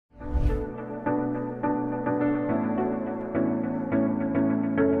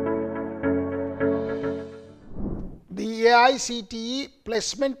AICTE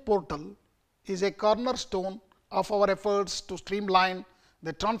Placement Portal is a cornerstone of our efforts to streamline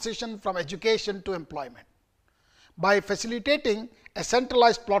the transition from education to employment. By facilitating a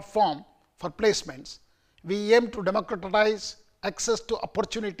centralized platform for placements, we aim to democratize access to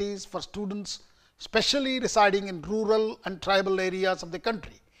opportunities for students, especially residing in rural and tribal areas of the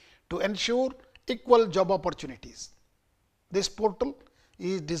country, to ensure equal job opportunities. This portal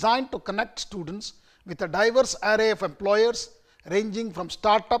is designed to connect students with a diverse array of employers ranging from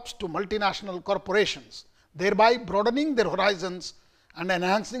startups to multinational corporations, thereby broadening their horizons and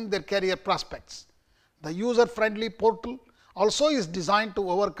enhancing their career prospects. The user-friendly portal also is designed to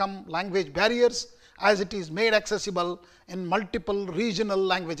overcome language barriers, as it is made accessible in multiple regional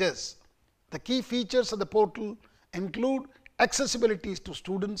languages. The key features of the portal include accessibilities to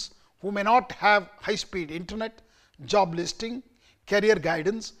students who may not have high-speed internet, job listing, career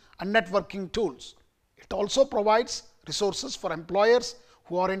guidance and networking tools. It also provides resources for employers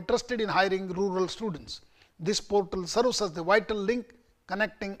who are interested in hiring rural students. This portal serves as the vital link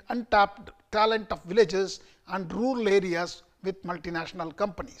connecting untapped talent of villages and rural areas with multinational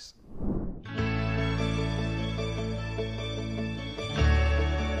companies.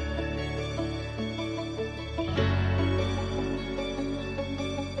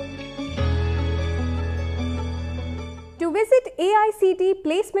 To visit AICTE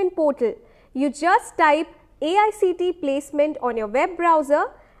Placement Portal, you just type AICTE Placement on your web browser,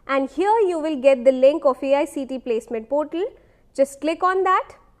 and here you will get the link of AICTE Placement Portal. Just click on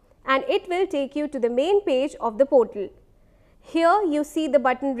that and it will take you to the main page of the portal. Here you see the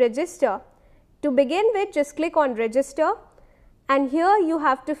button register. To begin with, just click on register, and here you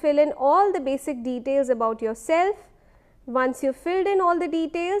have to fill in all the basic details about yourself. Once you filled in all the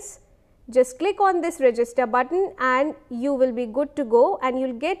details, just click on this register button and you will be good to go, and you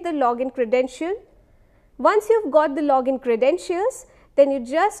will get the login credential. Once you have got the login credentials, then you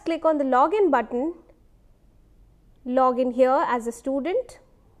just click on the login button, log in here as a student,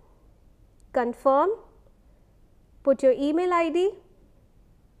 confirm, put your email ID,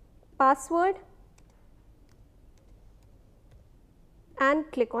 password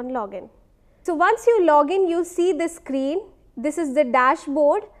and click on login. So once you log in, you see this screen. This is the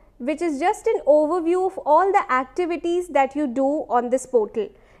dashboard, which is just an overview of all the activities that you do on this portal,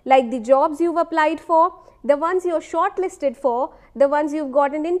 like the jobs you've applied for, the ones you're shortlisted for, the ones you've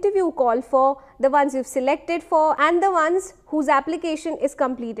got an interview call for, the ones you've selected for, and the ones whose application is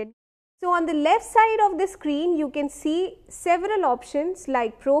completed. So on the left side of the screen, you can see several options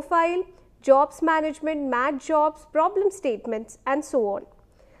like profile, jobs management, match jobs, problem statements and so on.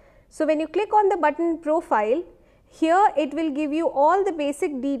 So when you click on the button profile, here it will give you all the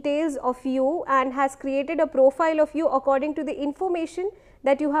basic details of you and has created a profile of you according to the information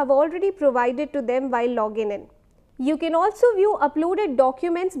that you have already provided to them while logging in. You can also view uploaded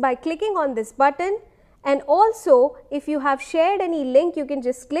documents by clicking on this button, and also if you have shared any link, you can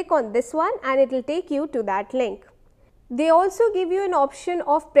just click on this one and it will take you to that link. They also give you an option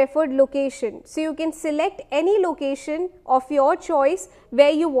of preferred location, so you can select any location of your choice where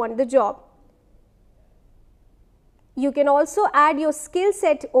you want the job. You can also add your skill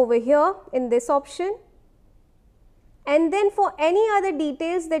set over here in this option, and then for any other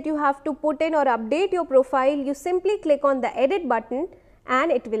details that you have to put in or update your profile, you simply click on the edit button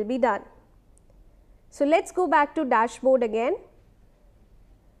and it will be done. So let's go back to dashboard again.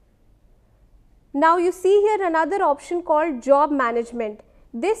 Now you see here another option called job management.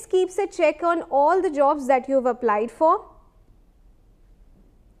 This keeps a check on all the jobs that you have applied for.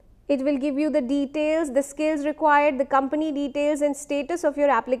 It will give you the details, the skills required, the company details and status of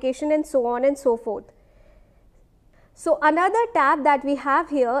your application and so on and so forth. So another tab that we have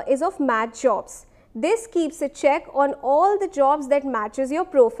here is of match jobs. This keeps a check on all the jobs that matches your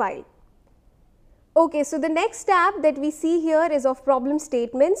profile. Okay, so the next tab that we see here is of problem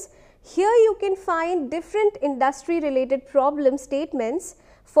statements. Here you can find different industry related problem statements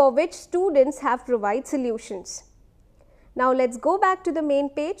for which students have provided solutions. Now let's go back to the main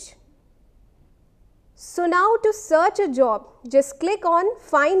page. So now to search a job, just click on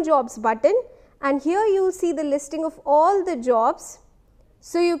Find Jobs button, and here you will see the listing of all the jobs.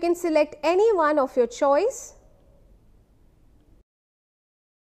 So you can select any one of your choice.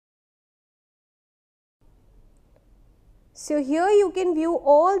 So here you can view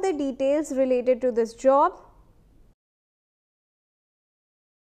all the details related to this job.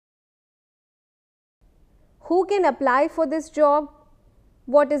 Who can apply for this job?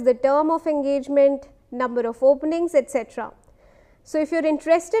 What is the term of engagement, number of openings, etc. So if you're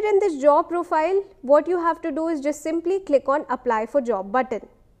interested in this job profile, what you have to do is just simply click on Apply for Job button.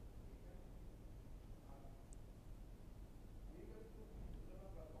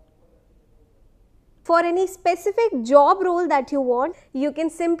 For any specific job role that you want, you can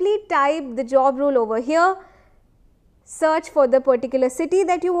simply type the job role over here, search for the particular city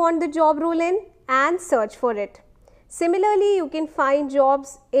that you want the job role in and search for it. Similarly, you can find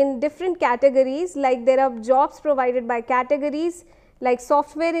jobs in different categories, like there are jobs provided by categories like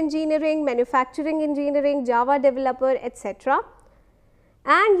software engineering, manufacturing engineering, Java developer, etc.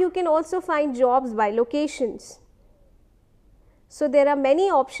 And you can also find jobs by locations. So, there are many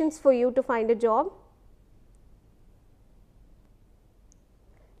options for you to find a job.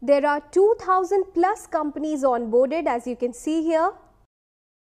 There are 2000 plus companies onboarded, as you can see here.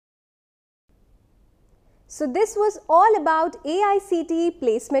 So, this was all about AICTE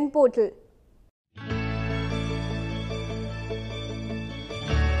Placement Portal.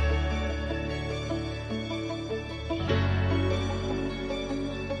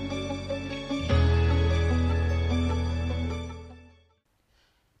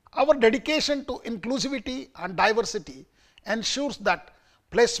 Our dedication to inclusivity and diversity ensures that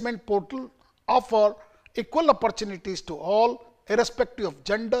Placement Portal offer equal opportunities to all, irrespective of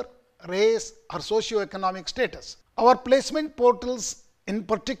gender, race or socio-economic status. Our placement portals in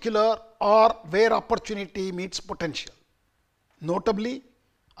particular are where opportunity meets potential. Notably,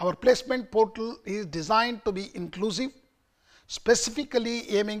 our placement portal is designed to be inclusive, specifically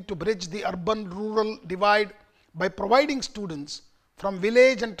aiming to bridge the urban-rural divide by providing students from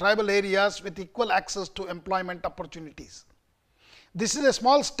village and tribal areas with equal access to employment opportunities. This is a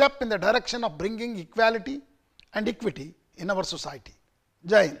small step in the direction of bringing equality and equity in our society.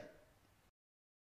 Jai Hind.